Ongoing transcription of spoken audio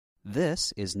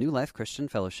This is New Life Christian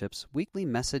Fellowship's weekly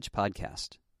message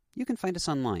podcast. You can find us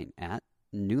online at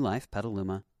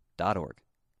newlifepetaluma.org.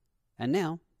 And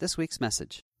now, this week's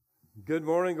message. Good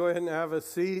morning. Go ahead and have a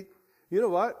seat. You know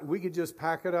what? We could just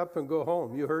pack it up and go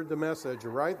home. You heard the message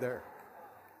right there.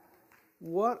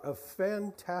 What a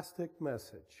fantastic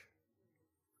message.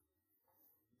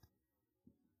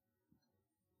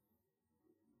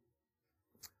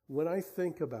 When I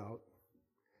think about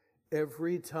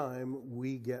every time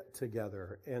we get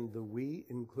together, and the we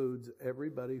includes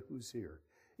everybody who's here,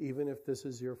 even if this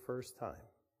is your first time,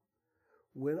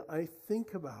 when I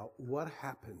think about what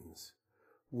happens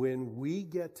when we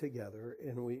get together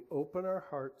and we open our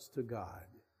hearts to God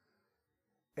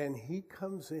and He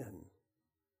comes in,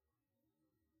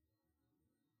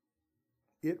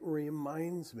 it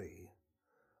reminds me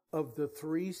of the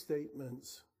three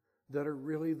statements that are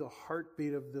really the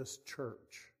heartbeat of this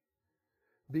church,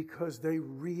 because they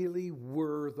really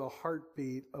were the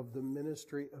heartbeat of the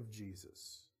ministry of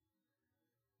Jesus.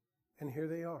 And here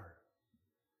they are.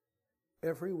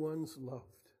 Everyone's loved.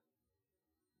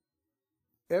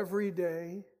 Every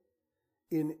day,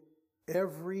 in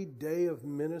every day of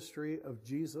ministry of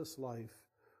Jesus' life,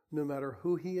 no matter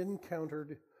who He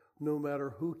encountered, no matter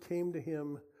who came to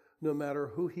Him, no matter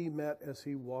who He met as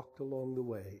He walked along the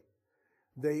way,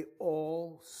 they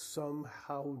all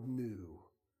somehow knew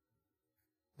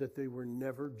that they were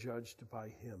never judged by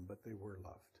Him, but they were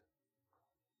loved.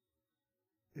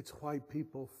 It's why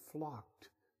people flocked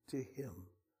to Him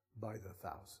by the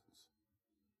thousands.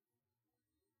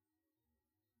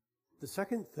 The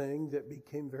second thing that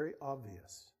became very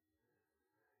obvious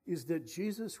is that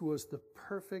Jesus was the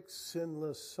perfect,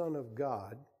 sinless Son of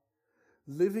God,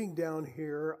 living down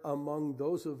here among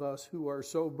those of us who are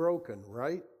so broken,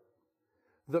 right?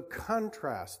 The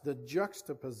contrast, the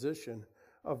juxtaposition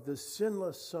of the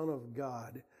sinless Son of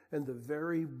God and the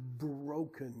very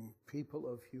broken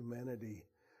people of humanity,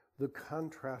 the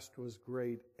contrast was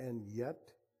great, and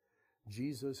yet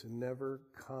Jesus never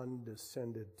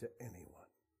condescended to anyone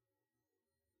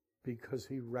because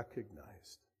He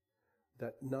recognized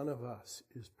that none of us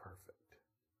is perfect.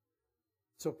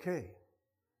 It's okay.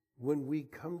 When we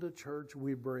come to church,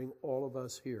 we bring all of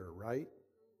us here, right?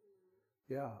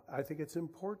 Yeah, I think it's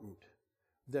important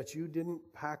that you didn't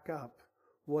pack up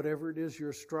whatever it is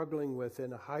you're struggling with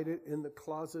and hide it in the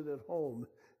closet at home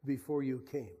before you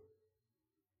came.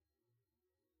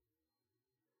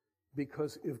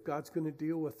 Because if God's going to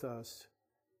deal with us,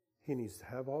 He needs to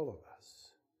have all of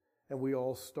us. And we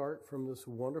all start from this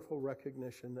wonderful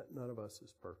recognition that none of us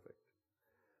is perfect.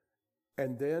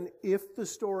 And then if the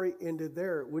story ended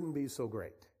there, it wouldn't be so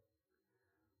great.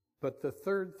 But the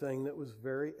third thing that was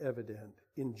very evident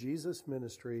in Jesus'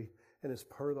 ministry and is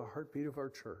part of the heartbeat of our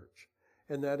church,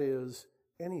 and that is,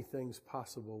 anything's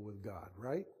possible with God,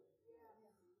 right?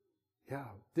 Yeah,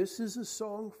 this is a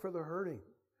song for the hurting,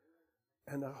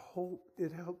 and I hope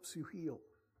it helps you heal.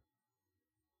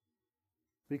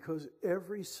 Because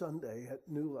every Sunday at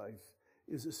New Life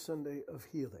is a Sunday of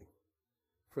healing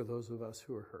for those of us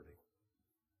who are hurting.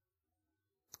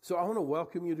 So I want to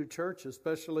welcome you to church,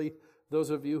 especially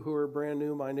those of you who are brand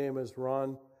new. My name is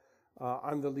Ron.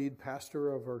 I'm the lead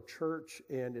pastor of our church,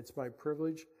 and it's my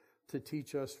privilege to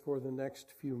teach us for the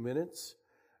next few minutes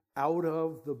out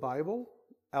of the Bible,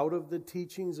 out of the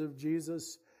teachings of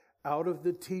Jesus, out of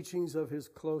the teachings of His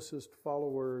closest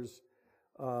followers,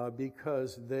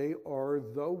 because they are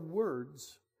the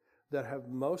words that have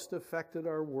most affected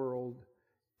our world.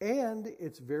 And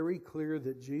it's very clear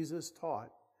that Jesus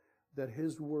taught that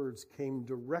His words came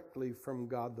directly from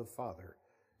God the Father.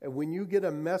 And when you get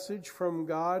a message from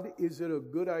God, is it a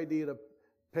good idea to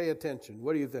pay attention?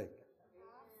 What do you think?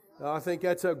 I think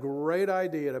that's a great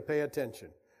idea to pay attention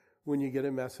when you get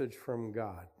a message from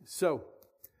God. So,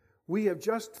 we have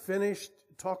just finished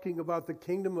talking about the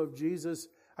kingdom of Jesus,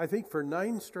 I think, for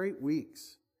 9 straight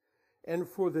weeks. And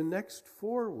for the next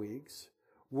 4 weeks,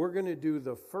 we're going to do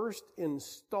the first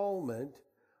installment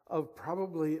of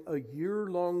probably a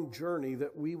year-long journey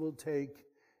that we will take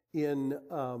in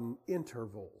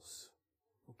intervals.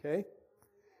 Okay?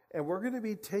 And we're going to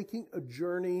be taking a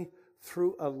journey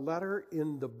through a letter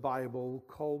in the Bible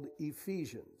called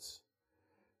Ephesians.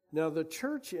 Now, the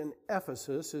church in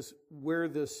Ephesus is where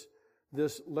this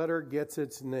letter gets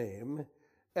its name.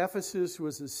 Ephesus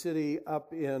was a city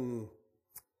up in,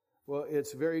 well,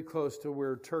 it's very close to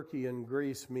where Turkey and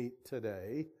Greece meet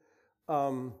today.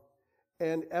 And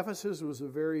Ephesus was a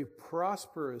very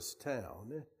prosperous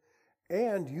town.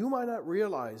 And you might not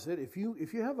realize it. If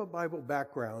you have a Bible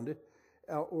background,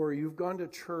 or you've gone to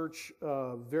church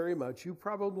very much, you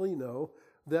probably know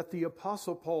that the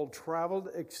Apostle Paul traveled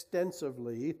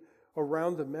extensively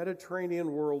around the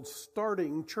Mediterranean world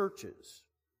starting churches,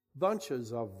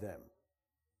 bunches of them.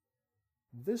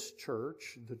 This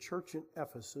church, the church in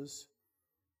Ephesus,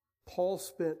 Paul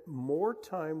spent more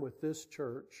time with this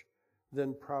church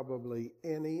than probably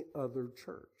any other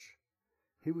church.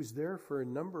 He was there for a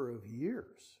number of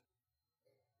years.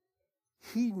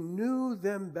 He knew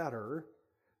them better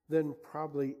than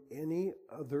probably any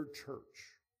other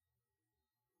church.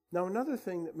 Now, another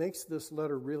thing that makes this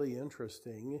letter really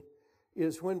interesting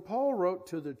is when Paul wrote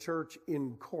to the church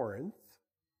in Corinth,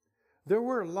 there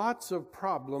were lots of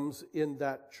problems in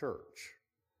that church.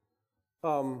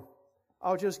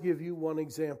 I'll just give you one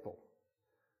example.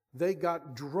 They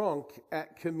got drunk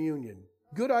at communion.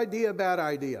 Good idea, bad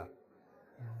idea?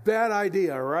 Bad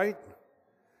idea, right?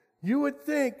 You would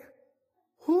think,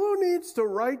 who needs to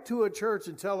write to a church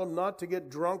and tell them not to get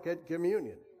drunk at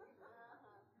communion?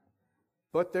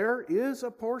 But there is a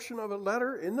portion of a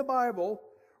letter in the Bible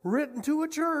written to a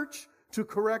church to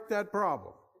correct that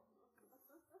problem.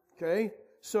 Okay?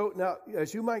 So now,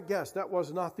 as you might guess, that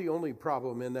was not the only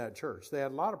problem in that church. They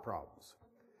had a lot of problems.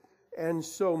 And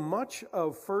so much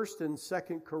of 1st and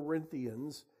 2nd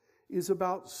Corinthians is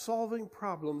about solving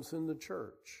problems in the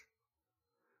church.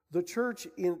 The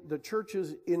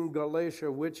churches in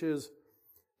Galatia, which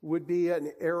would be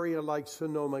an area like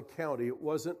Sonoma County. It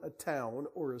wasn't a town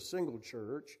or a single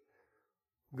church.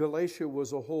 Galatia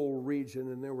was a whole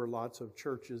region, and there were lots of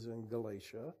churches in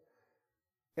Galatia.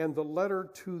 And the letter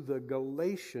to the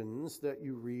Galatians that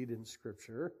you read in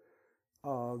Scripture,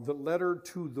 the letter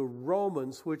to the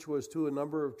Romans, which was to a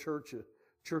number of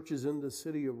churches in the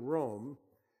city of Rome,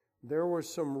 there were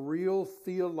some real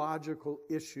theological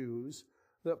issues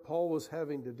that Paul was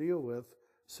having to deal with.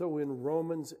 So in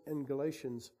Romans and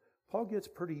Galatians, Paul gets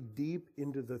pretty deep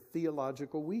into the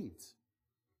theological weeds.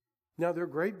 Now, they're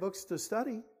great books to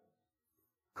study.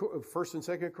 1st and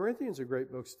 2nd Corinthians are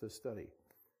great books to study.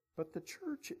 But the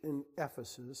church in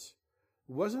Ephesus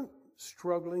wasn't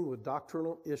struggling with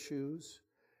doctrinal issues,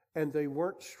 and they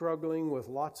weren't struggling with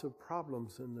lots of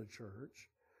problems in the church.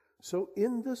 So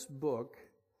in this book,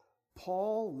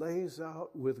 Paul lays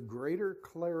out with greater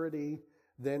clarity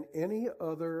than any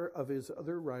other of his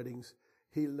other writings,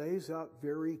 he lays out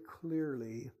very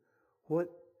clearly what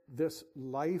this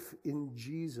life in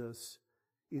Jesus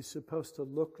is supposed to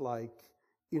look like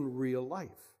in real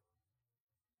life.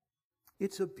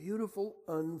 It's a beautiful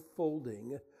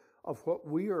unfolding of what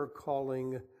we are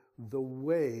calling the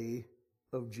way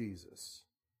of Jesus.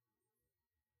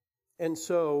 And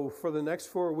so for the next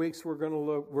 4 weeks, we're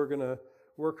going to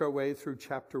work our way through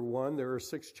chapter 1. There are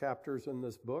 6 chapters in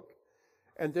this book.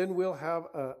 And then we'll have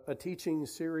a teaching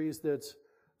series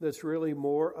that's really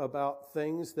more about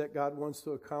things that God wants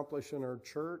to accomplish in our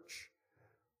church,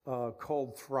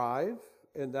 called Thrive.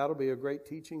 And that'll be a great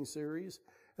teaching series.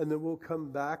 And then we'll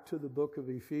come back to the book of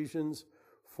Ephesians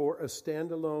for a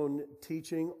standalone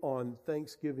teaching on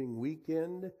Thanksgiving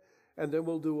weekend. And then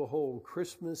we'll do a whole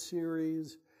Christmas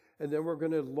series. And then we're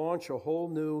going to launch a whole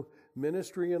new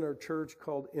ministry in our church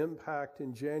called Impact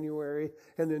in January.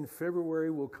 And then February,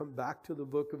 we'll come back to the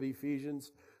book of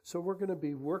Ephesians. So we're going to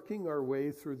be working our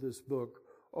way through this book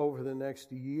over the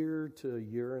next year to a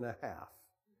year and a half.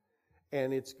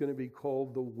 And it's going to be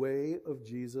called The Way of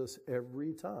Jesus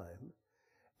every time.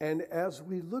 And as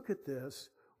we look at this,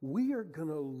 we are going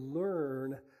to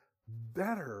learn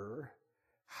better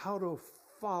how to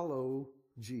follow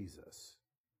Jesus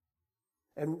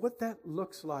and what that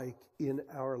looks like in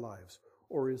our lives,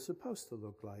 or is supposed to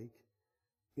look like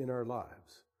in our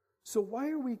lives. So why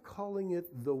are we calling it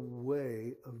the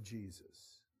way of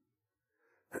Jesus?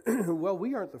 Well,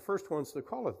 we aren't the first ones to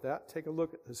call it that. Take a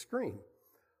look at the screen.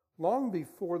 Long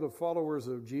before the followers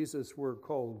of Jesus were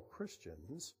called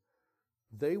Christians,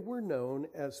 they were known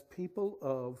as people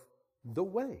of the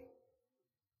way.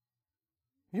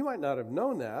 You might not have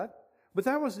known that, but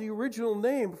that was the original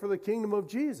name for the kingdom of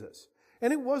Jesus.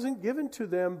 And it wasn't given to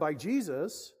them by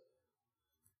Jesus.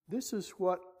 This is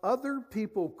what other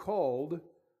people called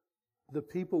the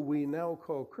people we now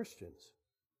call Christians.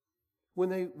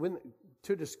 When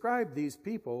to describe these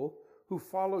people who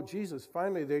followed Jesus,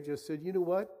 finally they just said, you know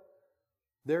what?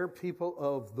 They're people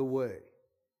of the way.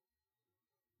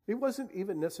 It wasn't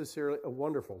even necessarily a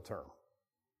wonderful term.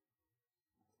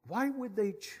 Why would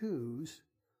they choose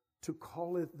to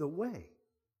call it the way?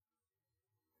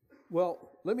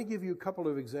 Well, let me give you a couple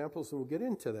of examples and we'll get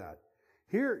into that.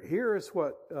 Here is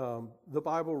what the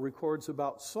Bible records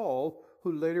about Saul,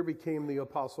 who later became the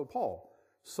Apostle Paul.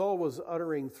 Saul was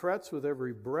uttering threats with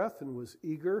every breath and was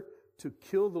eager to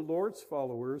kill the Lord's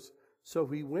followers, so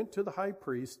he went to the high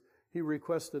priest. He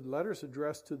requested letters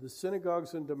addressed to the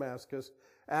synagogues in Damascus,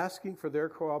 asking for their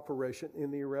cooperation in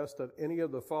the arrest of any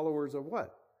of the followers of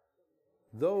what?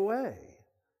 The way.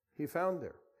 He found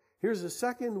there. Here's the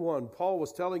second one. Paul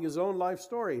was telling his own life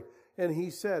story, and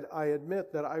he said, I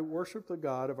admit that I worship the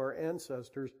God of our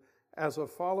ancestors as a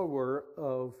follower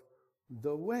of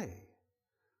the way.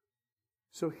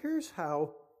 So here's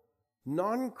how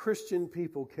non-Christian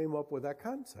people came up with that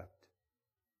concept.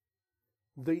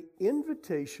 The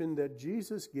invitation that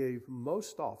Jesus gave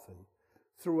most often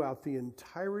throughout the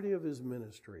entirety of his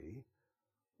ministry,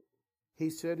 he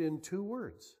said in 2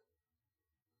 words,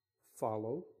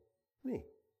 follow me.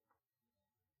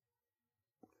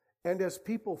 And as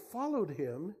people followed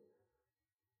him,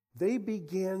 they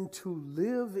began to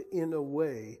live in a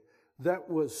way that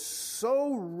was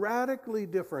so radically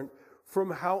different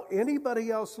from how anybody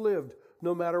else lived,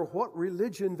 no matter what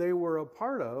religion they were a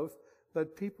part of,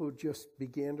 that people just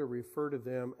began to refer to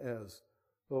them as,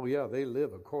 oh yeah, they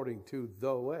live according to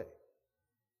the way.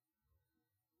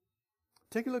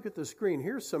 Take a look at the screen.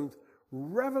 Here's some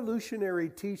revolutionary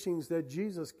teachings that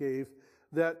Jesus gave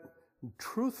that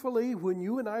truthfully, when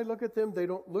you and I look at them, they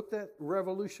don't look that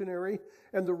revolutionary.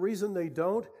 And the reason they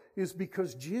don't is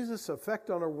because Jesus' effect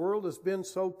on our world has been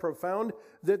so profound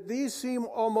that these seem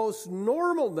almost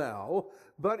normal now.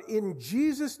 But in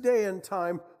Jesus' day and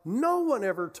time, no one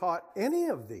ever taught any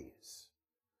of these.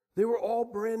 They were all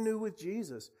brand new with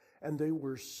Jesus, and they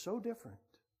were so different.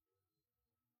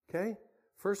 Okay?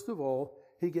 First of all,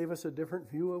 he gave us a different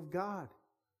view of God.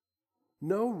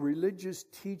 No religious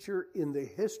teacher in the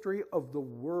history of the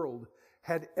world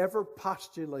had ever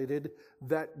postulated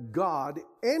that God,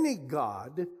 any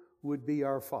God, would be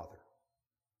our Father.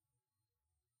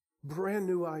 Brand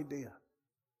new idea.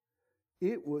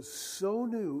 It was so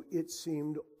new, it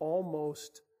seemed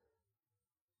almost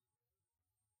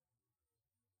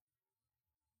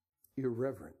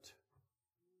irreverent.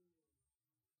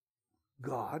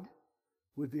 God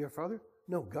would be our Father?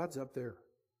 No, God's up there.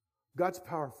 God's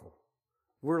powerful.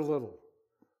 We're little.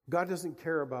 God doesn't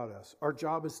care about us. Our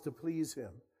job is to please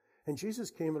him. And Jesus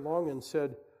came along and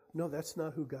said, no, that's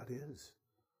not who God is.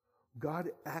 God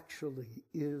actually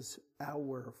is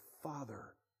our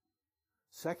Father.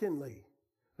 Secondly,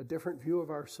 a different view of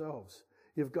ourselves.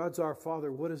 If God's our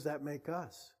Father, what does that make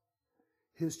us?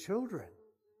 His children.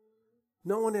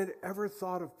 No one had ever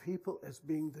thought of people as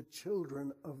being the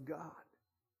children of God.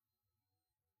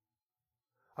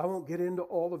 I won't get into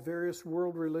all the various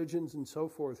world religions and so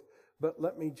forth, but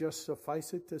let me just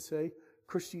suffice it to say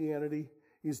Christianity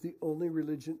is the only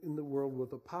religion in the world,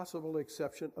 with the possible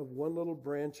exception of one little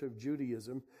branch of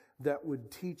Judaism, that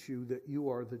would teach you that you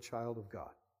are the child of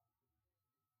God.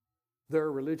 There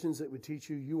are religions that would teach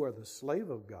you you are the slave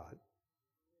of God,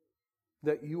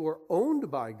 that you are owned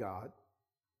by God,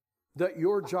 that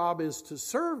your job is to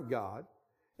serve God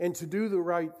and to do the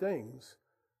right things,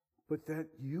 but that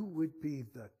you would be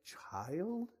the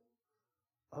child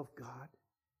of God.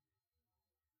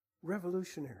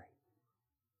 Revolutionary.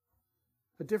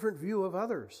 A different view of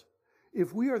others.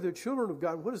 If we are the children of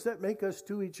God, what does that make us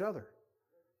to each other?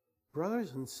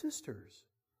 Brothers and sisters.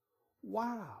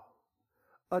 Wow.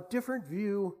 A different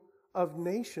view of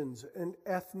nations and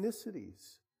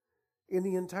ethnicities. In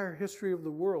the entire history of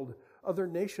the world, other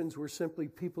nations were simply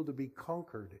people to be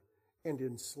conquered and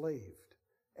enslaved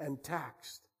and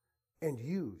taxed and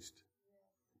used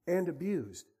and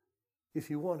abused if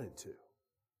you wanted to.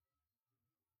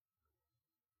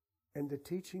 And the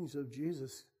teachings of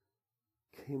Jesus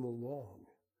came along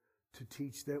to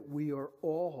teach that we are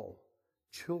all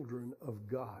children of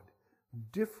God,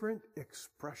 different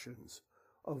expressions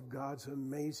of God's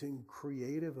amazing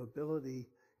creative ability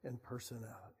and personality.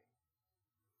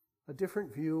 A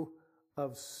different view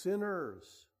of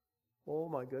sinners. Oh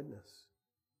my goodness.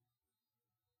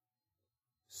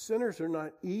 Sinners are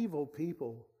not evil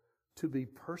people to be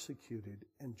persecuted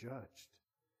and judged.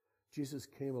 Jesus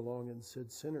came along and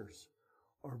said sinners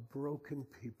are broken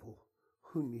people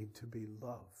who need to be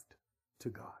loved to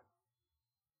God.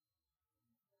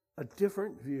 A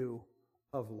different view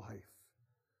of life.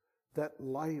 That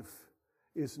life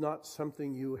is not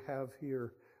something you have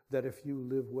here, that if you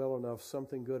live well enough,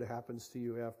 something good happens to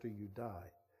you after you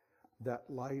die. That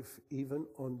life, even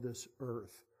on this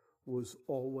earth, was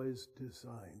always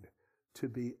designed to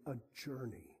be a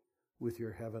journey with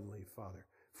your Heavenly Father.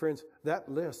 Friends, that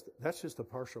list, that's just a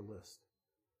partial list.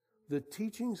 The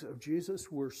teachings of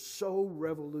Jesus were so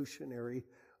revolutionary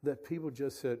that people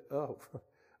just said, oh,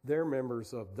 they're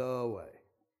members of the way.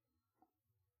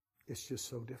 It's just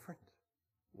so different.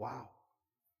 Wow.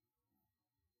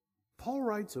 Paul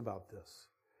writes about this,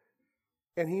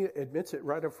 and he admits it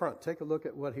right up front. Take a look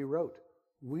at what he wrote.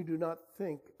 We do not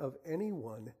think of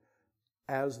anyone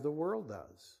as the world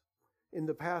does. In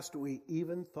the past, we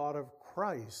even thought of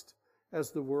Christ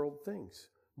as the world thinks,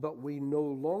 but we no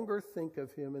longer think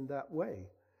of him in that way.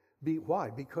 Why?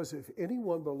 Because if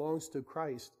anyone belongs to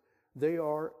Christ, they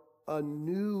are a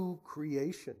new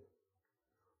creation.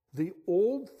 The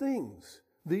old things,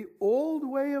 the old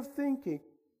way of thinking,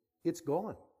 it's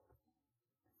gone.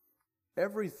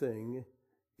 Everything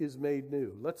is made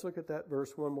new. Let's look at that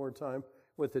verse one more time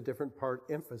with a different part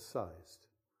emphasized.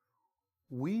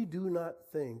 We do not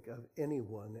think of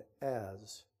anyone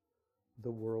as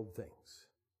the world thinks.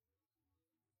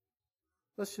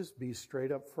 Let's just be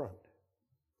straight up front.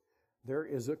 There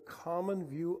is a common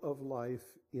view of life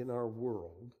in our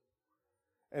world,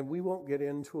 and we won't get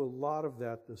into a lot of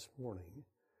that this morning,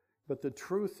 but the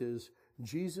truth is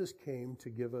Jesus came to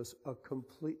give us a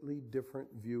completely different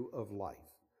view of life.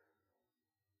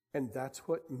 And that's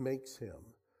what makes him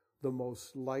the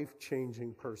most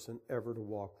life-changing person ever to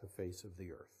walk the face of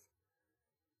the earth.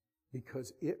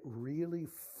 Because it really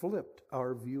flipped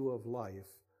our view of life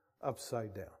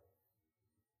upside down.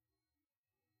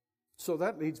 So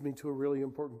that leads me to a really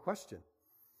important question.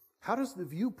 How does the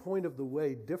viewpoint of the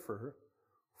way differ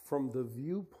from the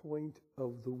viewpoint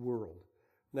of the world?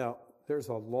 Now, there's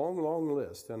a long, long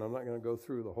list, and I'm not going to go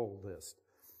through the whole list.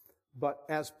 But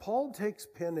as Paul takes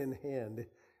pen in hand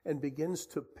and begins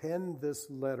to pen this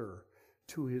letter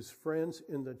to his friends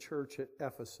in the church at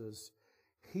Ephesus,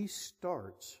 he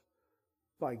starts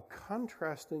by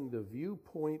contrasting the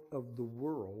viewpoint of the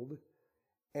world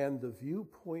and the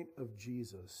viewpoint of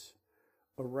Jesus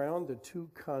around the two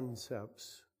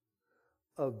concepts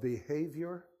of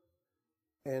behavior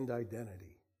and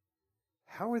identity.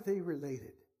 How are they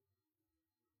related?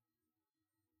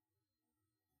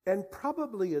 And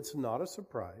probably it's not a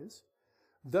surprise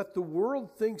that the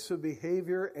world thinks of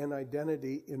behavior and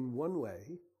identity in one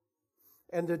way,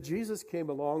 and that Jesus came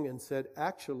along and said,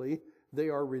 actually, they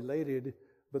are related,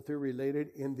 but they're related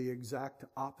in the exact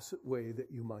opposite way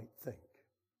that you might think.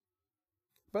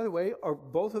 By the way, are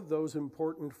both of those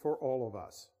important for all of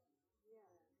us?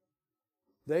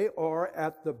 They are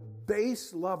at the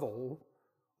base level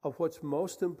of what's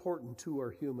most important to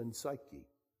our human psyche.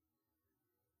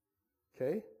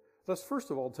 Okay? Let's first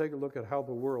of all take a look at how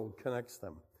the world connects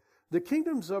them. The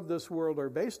kingdoms of this world are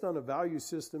based on a value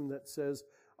system that says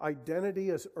identity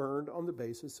is earned on the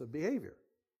basis of behavior.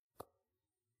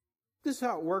 This is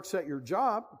how it works at your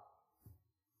job.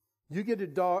 You get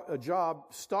a job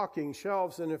stocking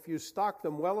shelves, and if you stock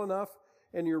them well enough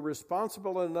and you're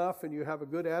responsible enough and you have a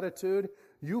good attitude,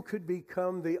 you could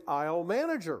become the aisle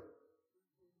manager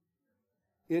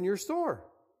in your store.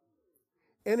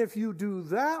 And if you do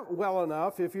that well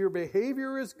enough, if your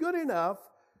behavior is good enough,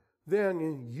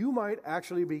 then you might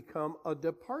actually become a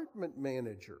department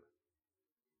manager.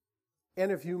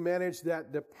 And if you manage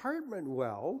that department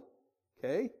well,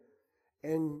 okay,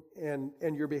 and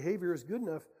your behavior is good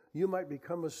enough, you might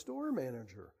become a store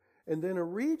manager, and then a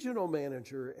regional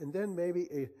manager, and then maybe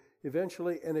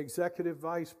eventually an executive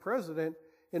vice president.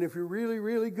 And if you're really,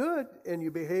 really good and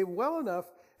you behave well enough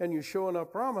and you show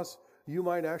enough promise, you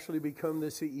might actually become the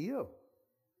CEO.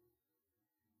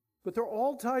 But they're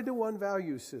all tied to one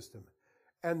value system,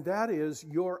 and that is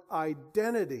your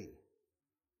identity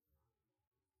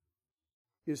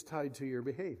is tied to your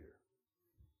behavior.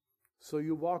 So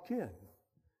you walk in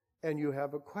and you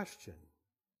have a question.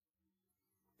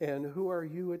 And who are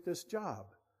you at this job?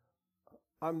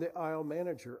 I'm the aisle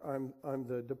manager. I'm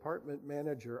the department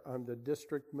manager. I'm the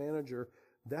district manager.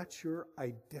 That's your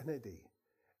identity.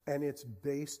 And it's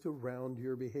based around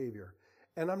your behavior.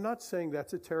 And I'm not saying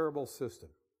that's a terrible system.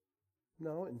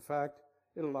 No, in fact,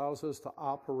 it allows us to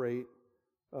operate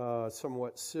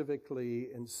somewhat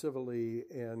civically and civilly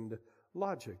and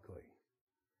logically.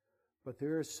 But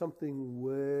there is something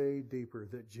way deeper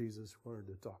that Jesus wanted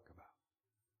to talk about.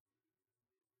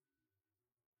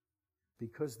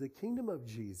 Because the kingdom of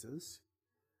Jesus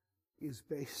is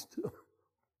based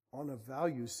on a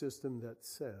value system that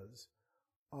says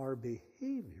our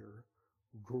behavior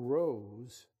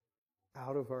grows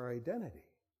out of our identity.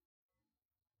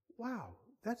 Wow,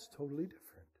 that's totally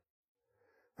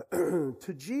different.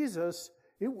 To Jesus,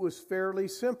 it was fairly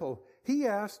simple.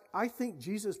 I think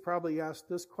Jesus probably asked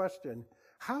this question: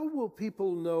 how will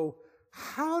people know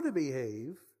how to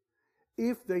behave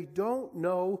if they don't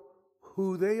know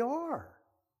who they are?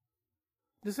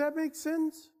 Does that make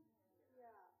sense?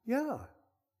 Yeah.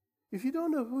 If you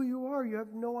don't know who you are, you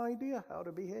have no idea how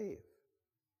to behave.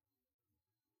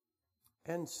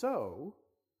 And so,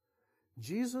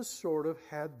 Jesus sort of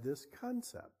had this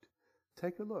concept.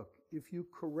 Take a look. If you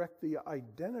correct the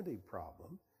identity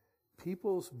problem,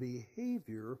 people's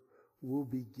behavior will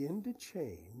begin to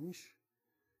change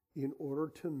in order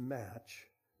to match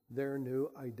their new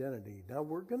identity. Now,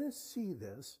 we're going to see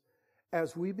this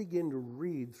as we begin to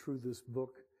read through this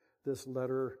book, this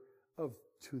letter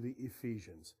to the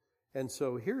Ephesians. And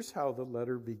so here's how the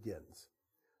letter begins.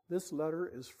 This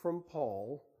letter is from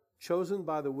Paul, chosen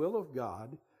by the will of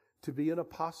God to be an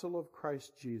apostle of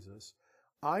Christ Jesus.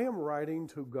 I am writing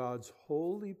to God's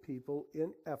holy people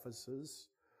in Ephesus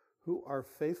who are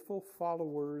faithful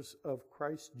followers of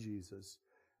Christ Jesus.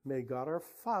 May God our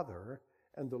Father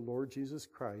and the Lord Jesus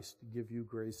Christ give you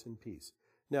grace and peace.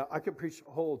 Now, I could preach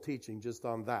a whole teaching just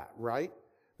on that, right?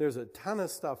 There's a ton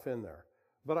of stuff in there.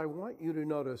 But I want you to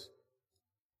notice,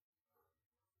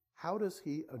 how does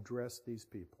he address these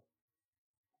people?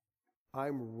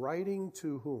 I'm writing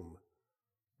to whom?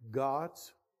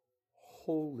 God's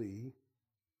holy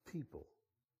people.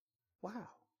 Wow.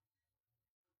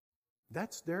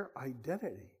 That's their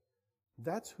identity.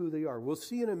 That's who they are. We'll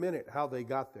see in a minute how they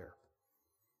got there.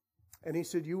 And he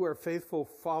said, you are faithful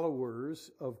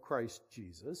followers of Christ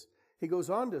Jesus. He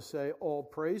goes on to say, all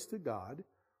praise to God,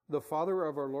 the Father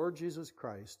of our Lord Jesus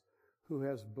Christ, who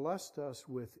has blessed us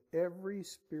with every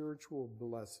spiritual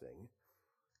blessing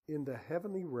in the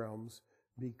heavenly realms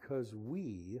because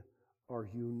we are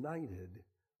united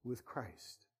with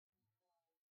Christ.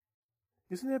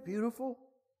 Isn't that beautiful?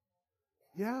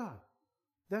 Yeah,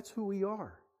 that's who we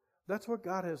are. That's what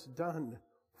God has done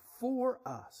for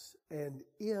us and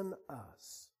in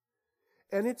us.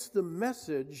 And it's the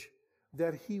message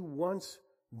that he wants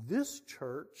this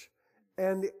church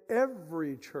and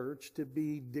every church to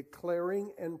be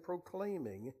declaring and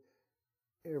proclaiming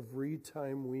every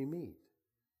time we meet.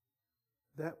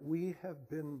 That we have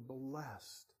been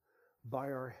blessed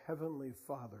by our Heavenly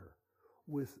Father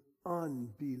with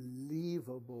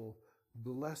unbelievable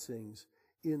blessings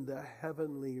in the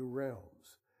heavenly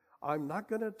realms. I'm not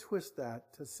going to twist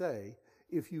that to say,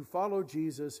 if you follow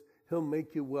Jesus, he'll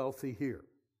make you wealthy here.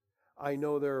 I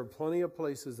know there are plenty of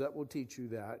places that will teach you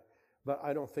that, but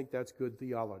I don't think that's good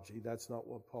theology. That's not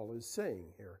what Paul is saying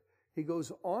here. He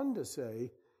goes on to say,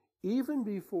 even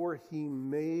before he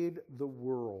made the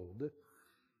world,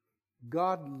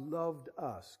 God loved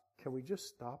us. Can we just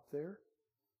stop there?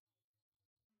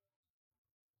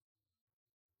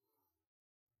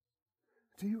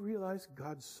 Do you realize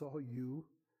God saw you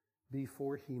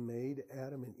before he made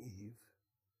Adam and Eve?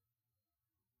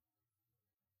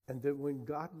 And that when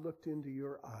God looked into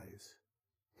your eyes,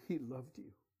 he loved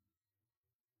you.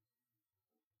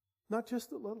 Not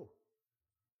just a little.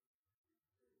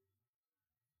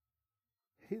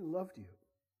 He loved you.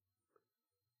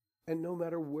 And no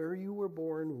matter where you were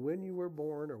born, when you were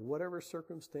born, or whatever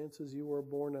circumstances you were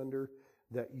born under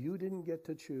that you didn't get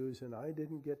to choose and I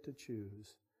didn't get to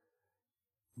choose,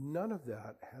 none of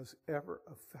that has ever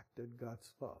affected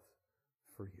God's love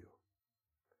for you.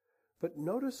 But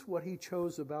notice what he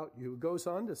chose about you. It goes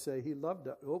on to say he loved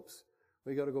us. Oops,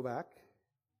 we got to go back.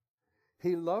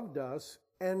 He loved us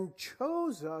and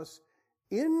chose us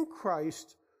in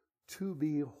Christ to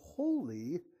be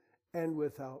holy and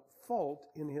without fault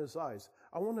in his eyes.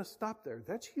 I want to stop there.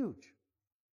 That's huge.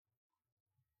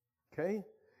 Okay?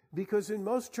 Because in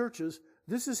most churches,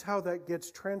 this is how that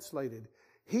gets translated.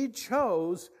 He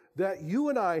chose that you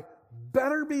and I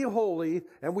better be holy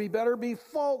and we better be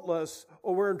faultless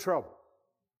or we're in trouble.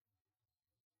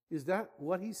 Is that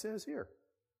what he says here?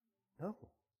 No.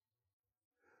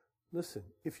 Listen,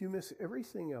 if you miss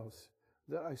everything else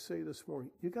that I say this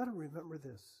morning, you got to remember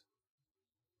this.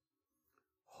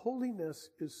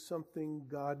 Holiness is something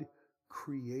God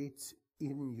creates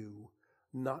in you,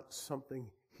 not something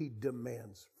he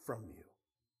demands from you.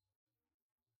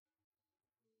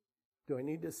 Do I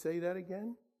need to say that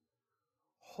again?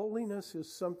 Holiness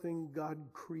is something God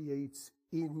creates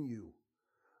in you,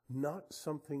 not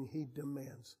something he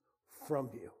demands from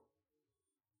you.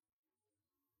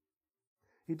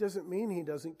 He doesn't mean he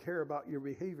doesn't care about your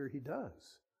behavior. He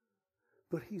does.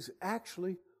 But he's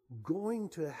actually going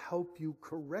to help you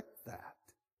correct that.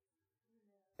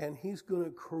 And he's going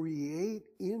to create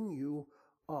in you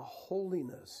a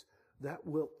holiness that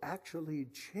will actually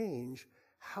change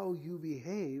how you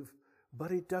behave,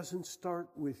 but it doesn't start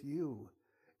with you.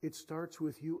 It starts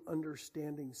with you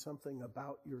understanding something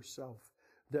about yourself,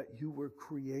 that you were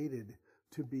created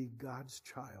to be God's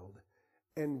child.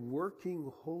 And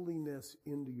working holiness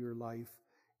into your life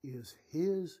is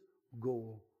his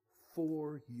goal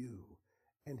for you,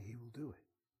 and he will do it.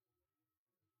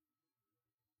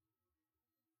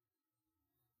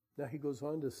 Now he goes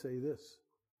on to say this.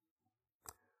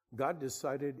 God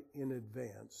decided in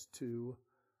advance to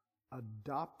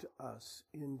adopt us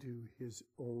into his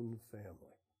own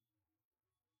family.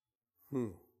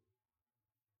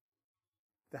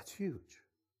 That's huge.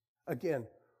 Again,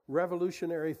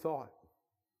 revolutionary thought.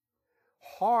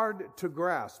 Hard to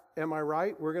grasp. Am I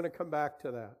right? We're going to come back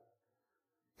to that.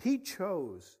 He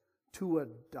chose to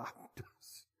adopt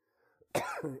us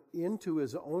into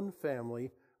his own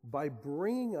family by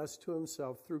bringing us to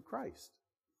himself through Christ.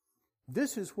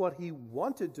 This is what he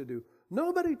wanted to do.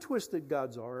 Nobody twisted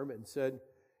God's arm and said,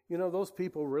 you know, those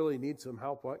people really need some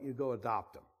help. Why don't you go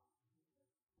adopt them?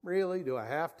 Really? Do I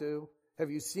have to? Have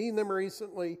you seen them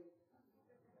recently?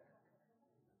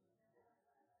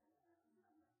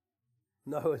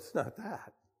 No, it's not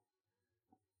that.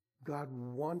 God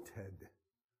wanted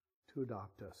to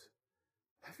adopt us.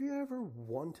 Have you ever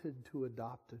wanted to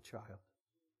adopt a child?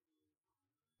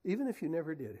 Even if you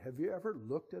never did, have you ever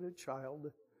looked at a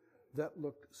child that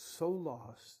looked so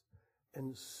lost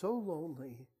and so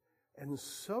lonely and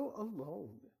so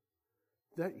alone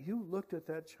that you looked at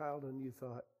that child and you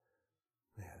thought,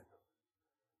 man,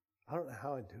 I don't know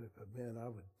how I'd do it, but man, I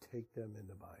would take them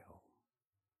into my home.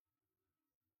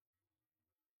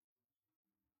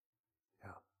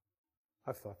 Yeah,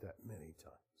 I've thought that many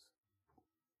times.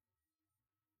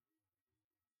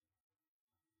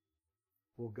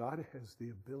 Well, God has the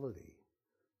ability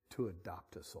to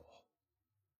adopt us all.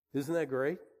 Isn't that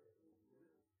great?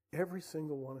 Every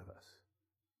single one of us.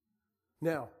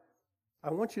 Now,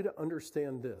 I want you to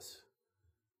understand this,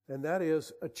 and that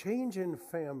is a change in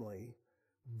family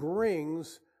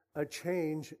brings a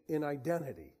change in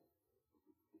identity.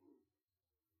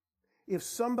 If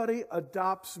somebody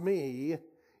adopts me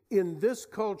in this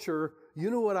culture, you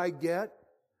know what I get?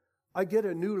 I get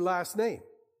a new last name.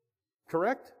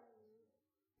 Correct?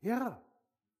 Yeah.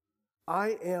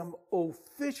 I am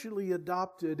officially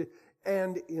adopted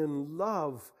and in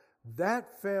love.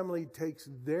 That family takes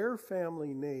their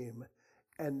family name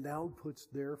and now puts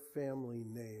their family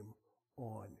name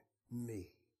on me.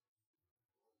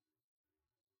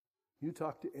 You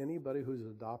talk to anybody who's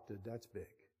adopted, that's big.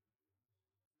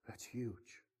 That's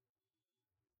huge.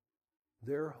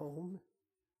 Their home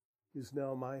is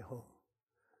now my home.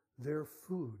 Their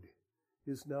food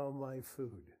is now my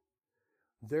food.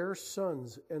 Their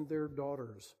sons and their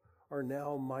daughters are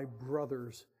now my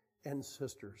brothers and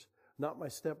sisters. Not my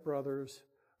stepbrothers,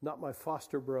 not my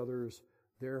foster brothers.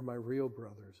 They're my real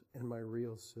brothers and my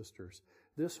real sisters.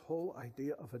 This whole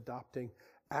idea of adopting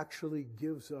actually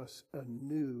gives us a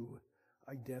new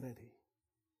identity.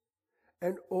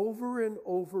 And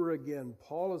over again,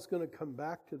 Paul is going to come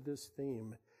back to this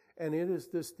theme. And it is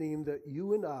this theme that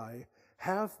you and I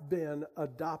have been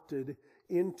adopted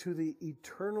into the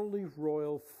eternally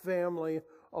royal family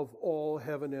of all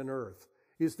heaven and earth.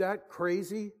 Is that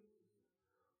crazy?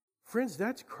 Friends,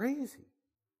 that's crazy.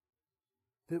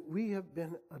 That we have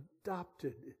been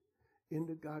adopted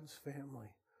into God's family.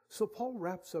 So Paul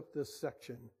wraps up this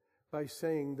section by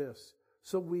saying this.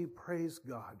 So we praise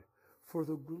God for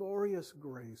the glorious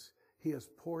grace he has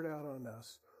poured out on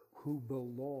us who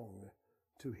belong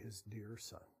to his dear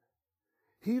Son.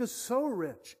 He is so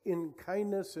rich in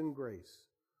kindness and grace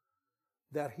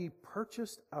that he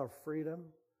purchased our freedom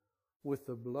with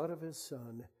the blood of his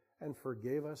Son and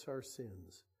forgave us our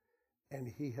sins. And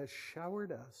he has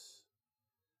showered us,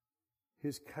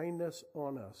 his kindness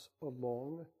on us,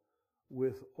 along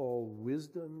with all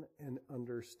wisdom and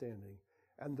understanding.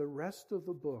 And the rest of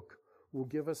the book will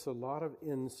give us a lot of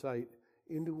insight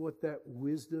into what that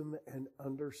wisdom and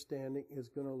understanding is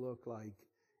going to look like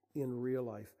in real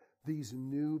life. These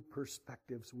new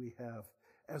perspectives we have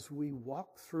as we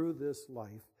walk through this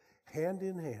life hand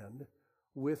in hand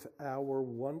with our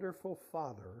wonderful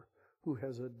Father who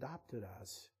has adopted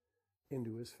us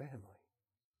into his family.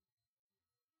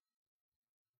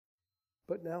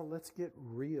 But now let's get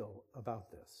real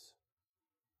about this.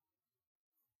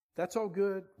 That's all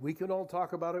good. We can all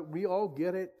talk about it. We all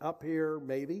get it up here,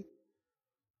 maybe.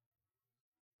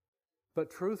 But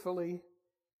truthfully,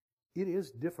 it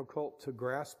is difficult to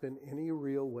grasp in any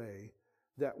real way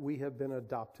that we have been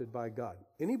adopted by God.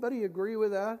 Anybody agree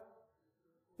with that?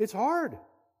 It's hard.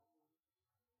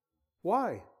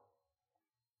 Why?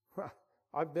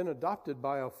 I've been adopted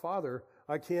by a father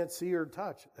I can't see or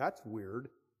touch. That's weird.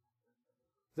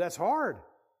 That's hard.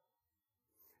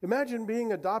 Imagine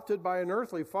being adopted by an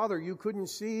earthly father you couldn't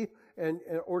see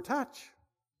or touch.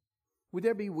 Would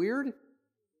that be weird?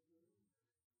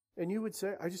 And you would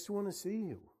say, I just want to see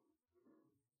you.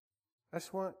 I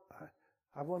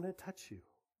want to touch you.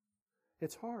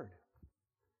 It's hard.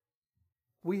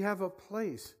 We have a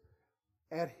place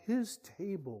at his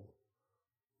table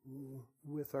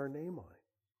with our name on it.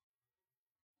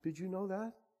 Did you know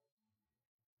that?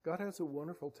 God has a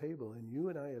wonderful table, and you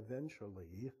and I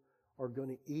eventually are going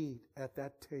to eat at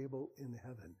that table in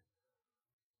heaven.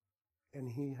 And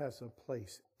He has a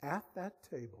place at that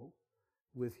table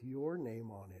with your name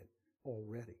on it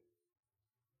already.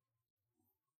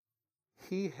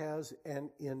 He has an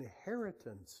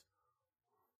inheritance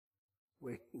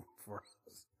waiting for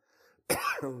us.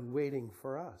 Waiting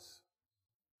for us.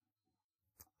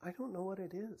 I don't know what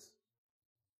it is.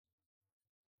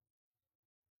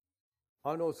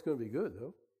 I know it's going to be good,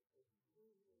 though.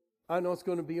 I know it's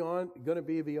going to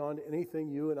be beyond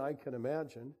anything you and I can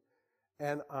imagine.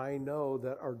 And I know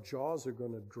that our jaws are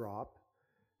going to drop,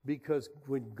 because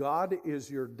when God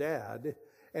is your dad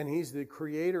and He's the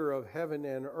creator of heaven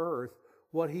and earth,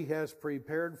 what He has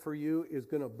prepared for you is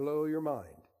going to blow your mind.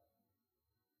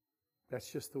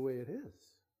 That's just the way it is.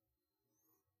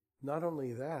 Not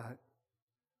only that,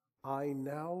 I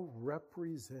now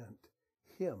represent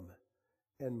Him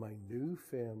and my new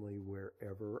family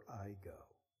wherever I go.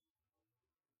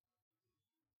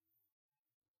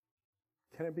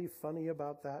 Can I be funny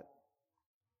about that?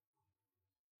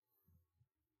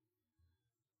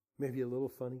 Maybe a little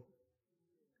funny.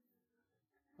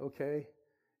 Okay?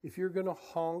 If you're going to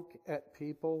honk at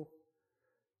people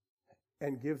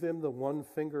and give them the one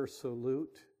finger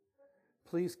salute,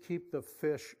 please keep the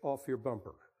fish off your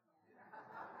bumper.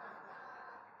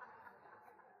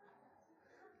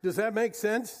 Does that make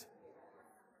sense?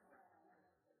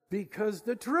 Because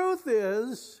the truth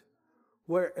is,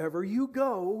 wherever you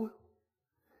go,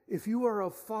 if you are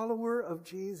a follower of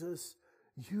Jesus,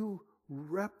 you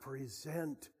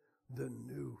represent the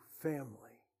new family.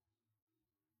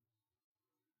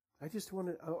 I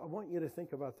want you to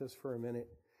think about this for a minute.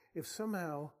 If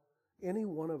somehow any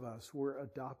one of us were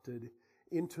adopted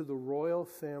into the royal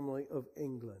family of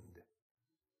England,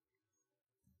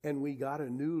 and we got a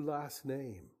new last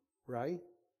name, right?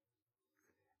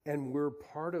 And we're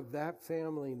part of that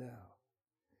family now.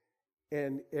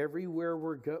 And everywhere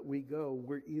we go,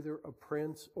 we're either a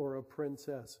prince or a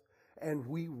princess. And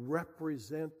we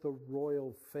represent the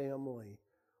royal family.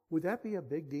 Would that be a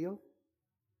big deal?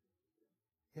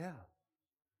 Yeah.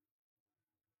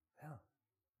 Yeah.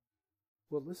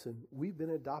 Well, listen, we've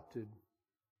been adopted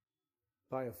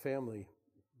by a family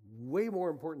way more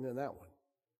important than that one.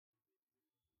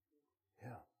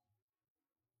 Yeah.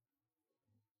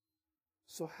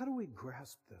 So how do we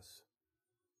grasp this?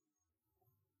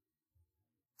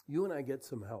 You and I get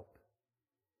some help.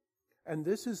 And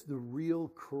this is the real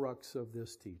crux of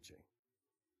this teaching.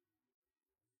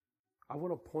 I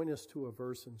want to point us to a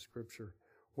verse in Scripture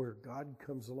where God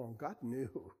comes along. God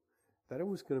knew that it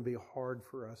was going to be hard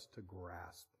for us to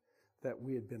grasp that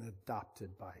we had been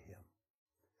adopted by Him.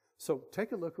 So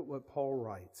take a look at what Paul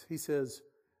writes. He says,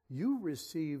 you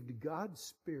received God's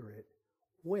Spirit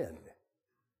when?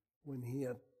 When He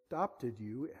adopted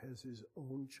you as His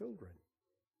own children.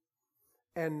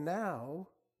 And now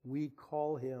we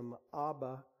call Him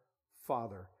Abba,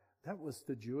 Father. That was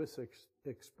the Jewish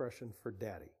expression for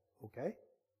daddy, okay?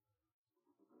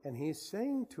 And He's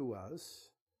saying to us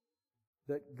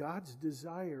that God's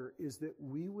desire is that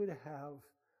we would have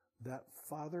that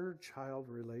father-child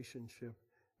relationship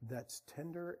that's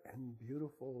tender and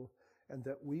beautiful, and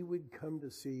that we would come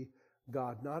to see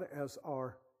God not as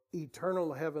our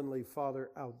eternal heavenly Father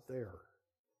out there,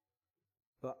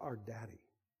 but our daddy.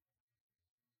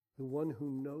 The one who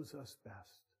knows us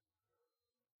best.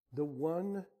 The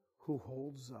one who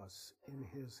holds us in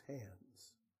His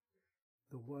hands.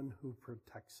 The one who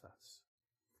protects us.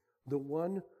 The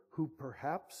one who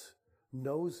perhaps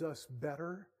knows us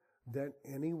better than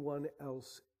anyone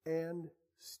else and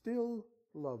still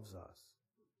loves us.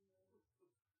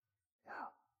 Yeah.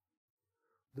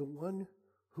 The one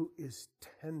who is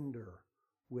tender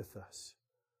with us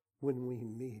when we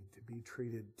need to be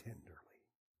treated tenderly.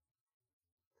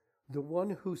 The one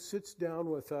who sits down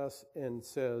with us and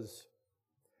says,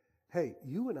 hey,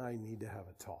 you and I need to have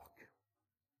a talk.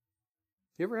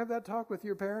 You ever have that talk with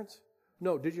your parents?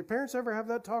 No. Did your parents ever have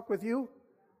that talk with you?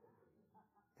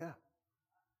 Yeah.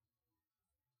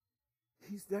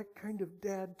 He's that kind of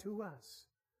dad to us.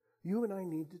 You and I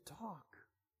need to talk.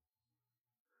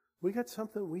 We got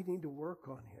something we need to work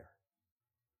on here.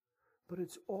 But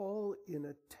it's all in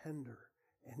a tender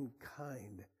and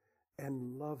kind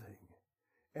and loving.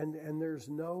 And there's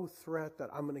no threat that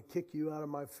I'm going to kick you out of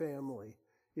my family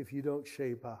if you don't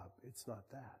shape up. It's not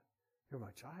that. You're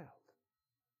my child.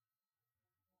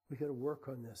 We got to work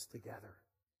on this together.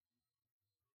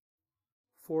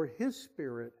 For His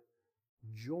Spirit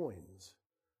joins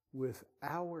with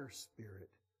our spirit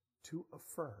to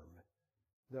affirm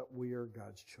that we are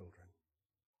God's children.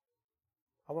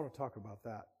 I want to talk about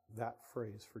that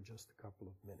phrase for just a couple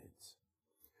of minutes.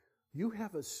 You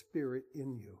have a spirit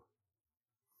in you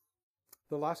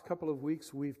The last couple of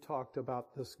weeks we've talked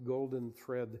about this golden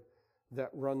thread that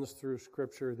runs through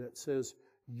Scripture that says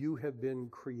you have been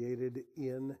created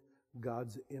in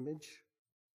God's image.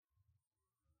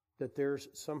 That there's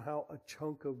somehow a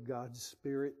chunk of God's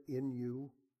Spirit in you.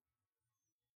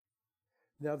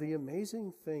 Now the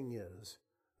amazing thing is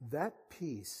that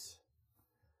peace,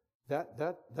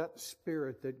 that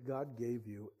Spirit that God gave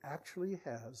you actually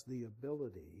has the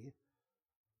ability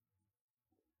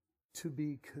to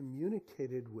be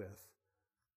communicated with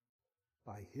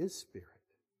by His Spirit.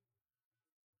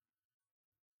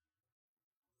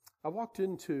 I walked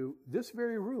into this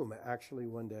very room actually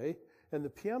one day, and the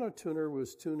piano tuner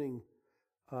was tuning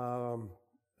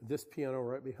this piano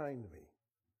right behind me.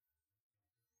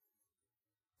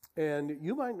 And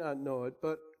you might not know it,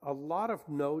 but a lot of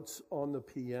notes on the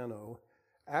piano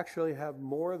actually have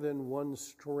more than one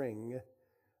string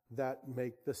that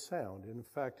make the sound. In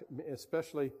fact,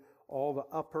 especially all the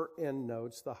upper end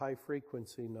notes, the high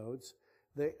frequency notes,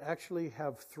 they actually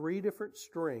have 3 different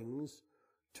strings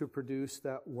to produce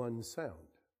that one sound.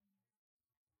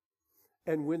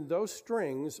 And when those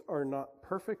strings are not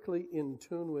perfectly in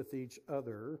tune with each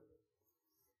other,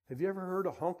 have you ever heard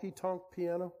a honky-tonk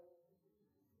piano?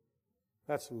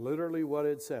 That's literally what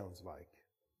it sounds like.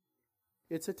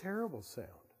 It's a terrible sound,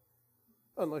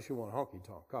 unless you want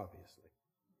honky-tonk, obviously.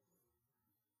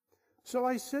 So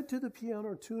I said to the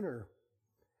piano tuner,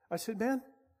 I said, man,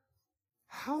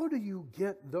 how do you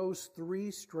get those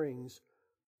 3 strings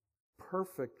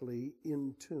perfectly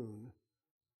in tune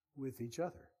with each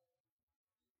other?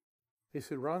 He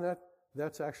said, Ron,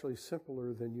 that's actually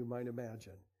simpler than you might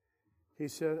imagine. He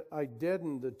said, I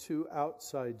deaden the 2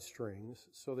 outside strings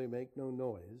so they make no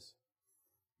noise.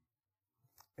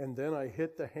 And then I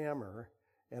hit the hammer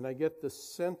and I get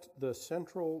the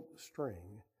central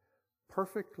string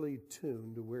perfectly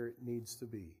tuned to where it needs to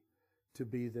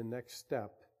be the next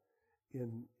step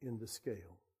in the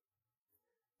scale.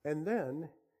 And then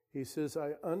he says,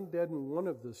 I undeaden one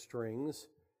of the strings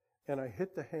and I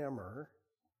hit the hammer,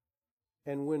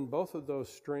 and when both of those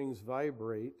strings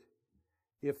vibrate,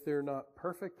 if they're not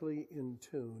perfectly in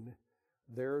tune,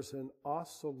 there's an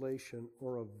oscillation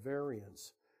or a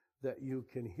variance that you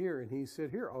can hear. And he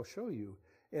said, here, I'll show you.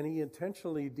 And he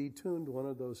intentionally detuned one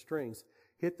of those strings,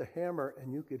 hit the hammer,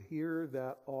 and you could hear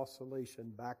that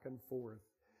oscillation back and forth.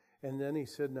 And then he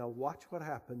said, now watch what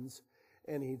happens.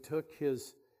 And he took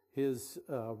his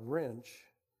wrench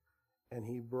and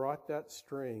he brought that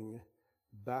string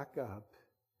back up.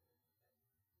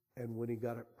 And when he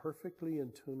got it perfectly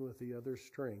in tune with the other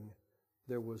string,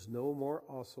 there was no more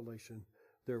oscillation.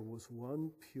 There was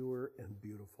one pure and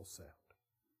beautiful sound.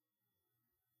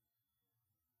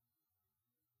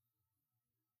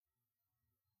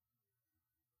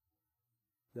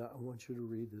 Now, I want you to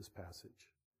read this passage.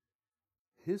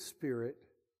 His Spirit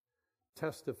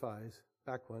testifies,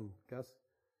 back one, Gus.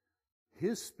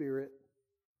 His Spirit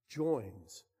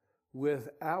joins with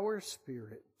our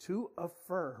spirit to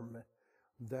affirm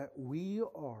that we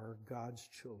are God's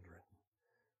children.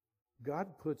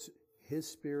 God puts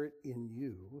His Spirit in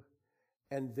you,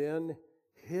 and then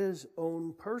His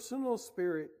own personal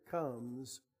Spirit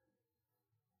comes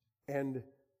and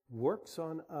works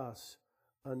on us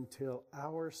until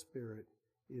our spirit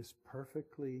is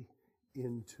perfectly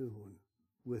in tune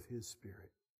with His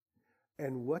Spirit.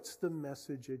 And what's the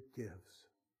message it gives?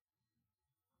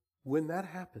 When that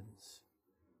happens,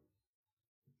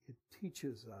 it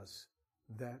teaches us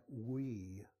that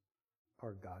we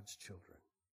are God's children.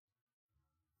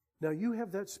 Now, you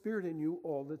have that Spirit in you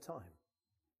all the time.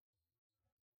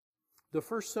 The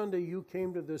first Sunday you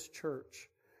came to this church,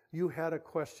 you had a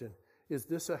question. Is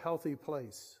this a healthy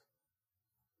place?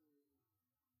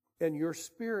 And your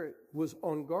spirit was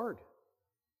on guard.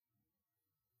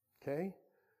 Okay?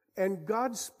 And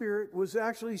God's Spirit was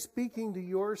actually speaking to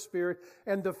your spirit.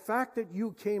 And the fact that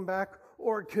you came back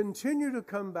or continue to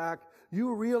come back,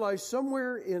 you realize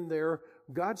somewhere in there,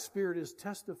 God's Spirit is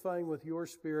testifying with your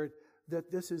spirit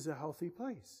that this is a healthy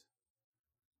place.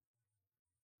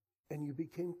 And you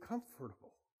became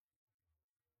comfortable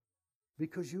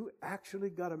because you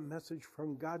actually got a message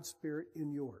from God's Spirit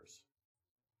in yours.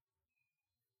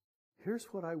 Here's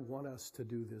what I want us to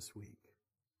do this week.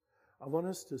 I want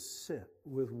us to sit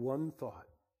with one thought.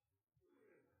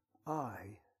 I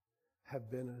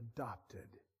have been adopted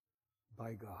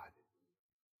by God.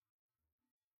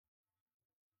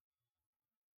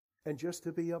 And just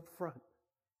to be upfront,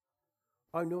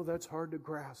 I know that's hard to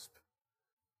grasp.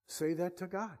 Say that to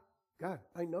God. God,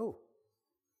 I know.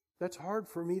 That's hard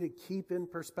for me to keep in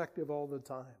perspective all the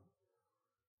time.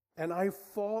 And I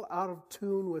fall out of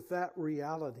tune with that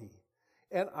reality.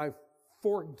 And I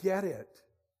forget it.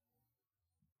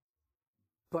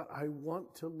 But I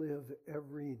want to live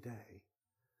every day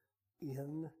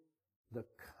in the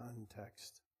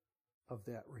context of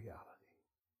that reality.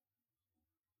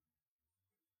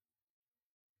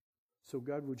 So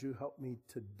God, would you help me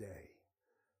today?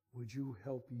 Would you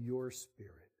help your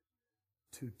Spirit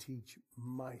to teach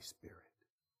my spirit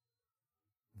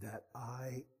that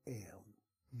I am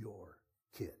your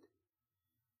kid?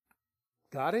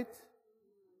 Got it?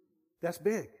 That's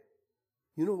big.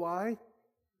 You know why?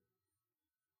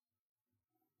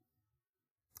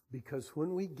 Because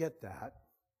when we get that,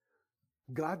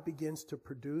 God begins to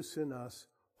produce in us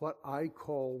what I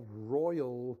call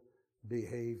royal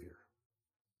behavior.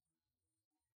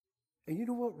 And you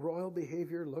know what royal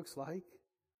behavior looks like?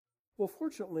 Well,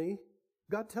 fortunately,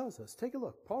 God tells us. Take a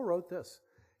look. Paul wrote this.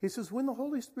 He says, when the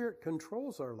Holy Spirit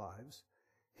controls our lives,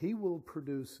 He will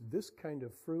produce this kind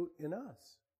of fruit in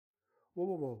us.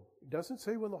 Whoa. It doesn't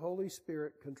say when the Holy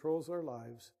Spirit controls our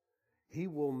lives, He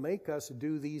will make us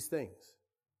do these things.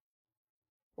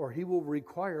 Or He will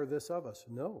require this of us.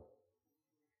 No.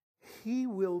 He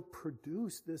will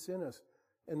produce this in us.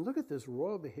 And look at this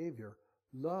royal behavior.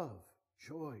 Love,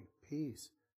 joy, peace,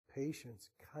 patience,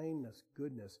 kindness,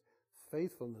 goodness,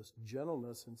 faithfulness,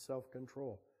 gentleness, and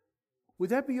self-control. Would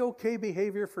that be okay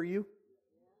behavior for you?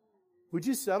 Would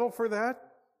you settle for that?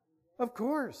 Of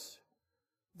course.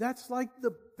 That's like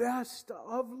the best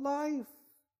of life.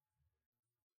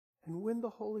 And when the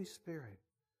Holy Spirit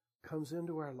comes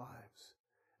into our lives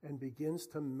and begins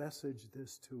to message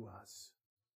this to us,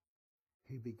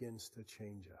 He begins to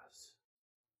change us.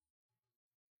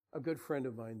 A good friend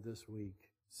of mine this week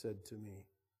said to me,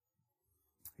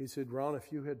 he said, Ron,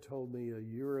 if you had told me a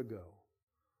year ago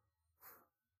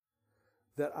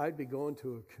that I'd be going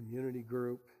to a community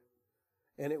group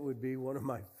and it would be one of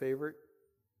my favorite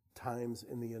times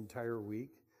in the entire week,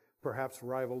 perhaps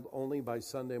rivaled only by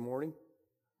Sunday morning,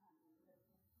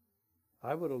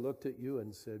 I would have looked at you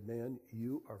and said, man,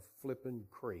 you are flipping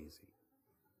crazy.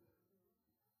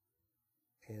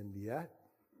 And yet,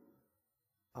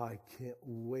 I can't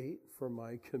wait for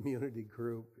my community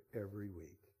group every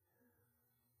week.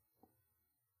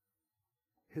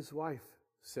 His wife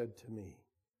said to me,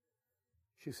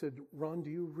 she said, Ron, do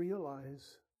you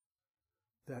realize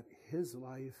that his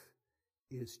life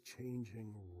is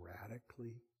changing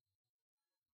radically?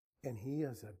 And he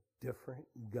is a different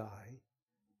guy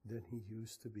than he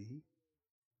used to be?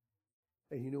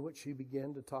 And you know what she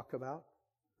began to talk about?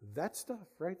 That stuff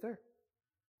right there.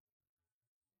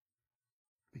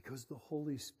 Because the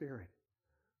Holy Spirit,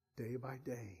 day by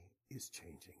day, is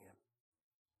changing him.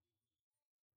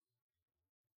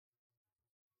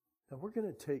 Now we're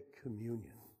going to take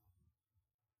communion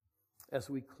as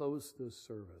we close this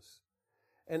service.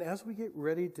 And as we get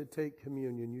ready to take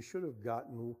communion, you should have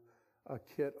gotten a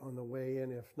kit on the way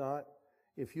in. If not,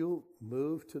 if you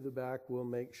move to the back, we'll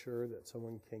make sure that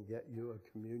someone can get you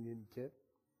a communion kit.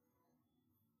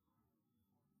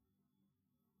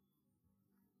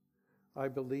 I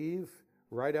believe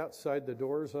right outside the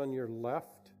doors on your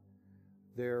left,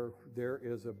 there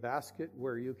is a basket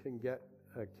where you can get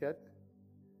a kit.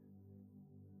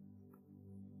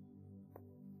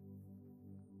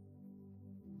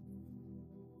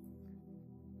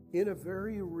 In a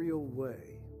very real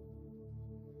way,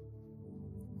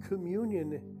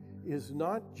 communion is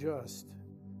not just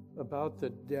about the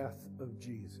death of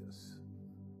Jesus.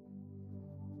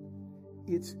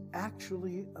 It's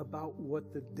actually about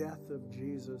what the death of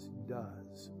Jesus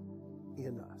does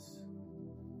in us.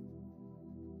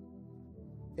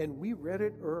 And we read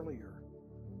it earlier.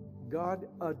 God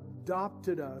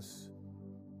adopted us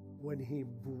when He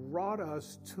brought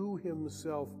us to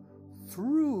Himself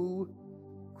through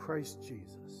Christ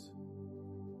Jesus.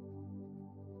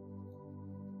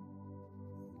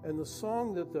 And the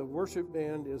song that the worship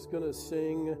band is going to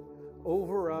sing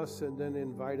over us and then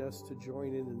invite us to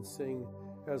join in and sing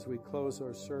as we close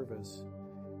our service,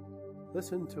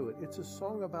 listen to it. It's a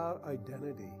song about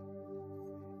identity.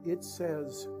 It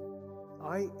says,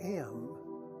 I am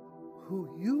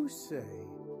who you say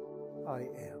I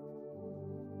am.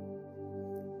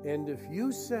 And if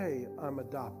you say I'm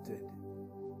adopted,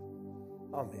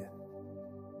 I'm in.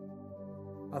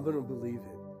 I'm going to believe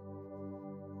it.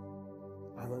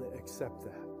 I'm going to accept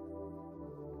that.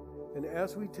 And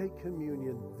as we take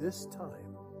communion this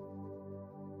time,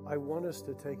 I want us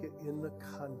to take it in the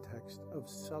context of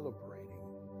celebrating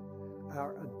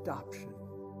our adoption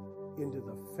into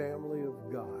the family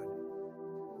of God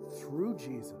through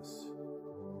Jesus,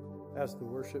 as the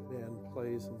worship band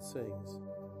plays and sings,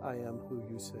 I am who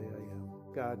you say I am.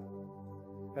 God,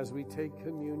 as we take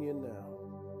communion now,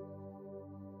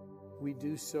 we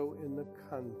do so in the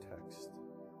context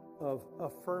of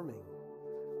affirming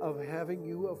of having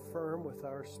you affirm with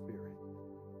our spirit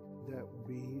that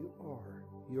we are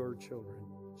your children.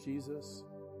 Jesus,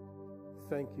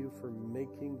 thank you for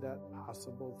making that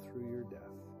possible through your death.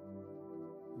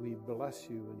 We bless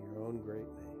you in your own great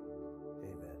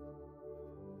name. Amen.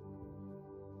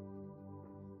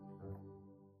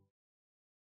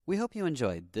 We hope you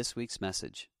enjoyed this week's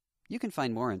message. You can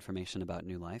find more information about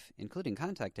New Life, including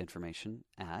contact information,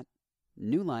 at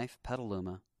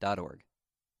newlifepetaluma.org.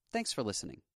 Thanks for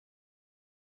listening.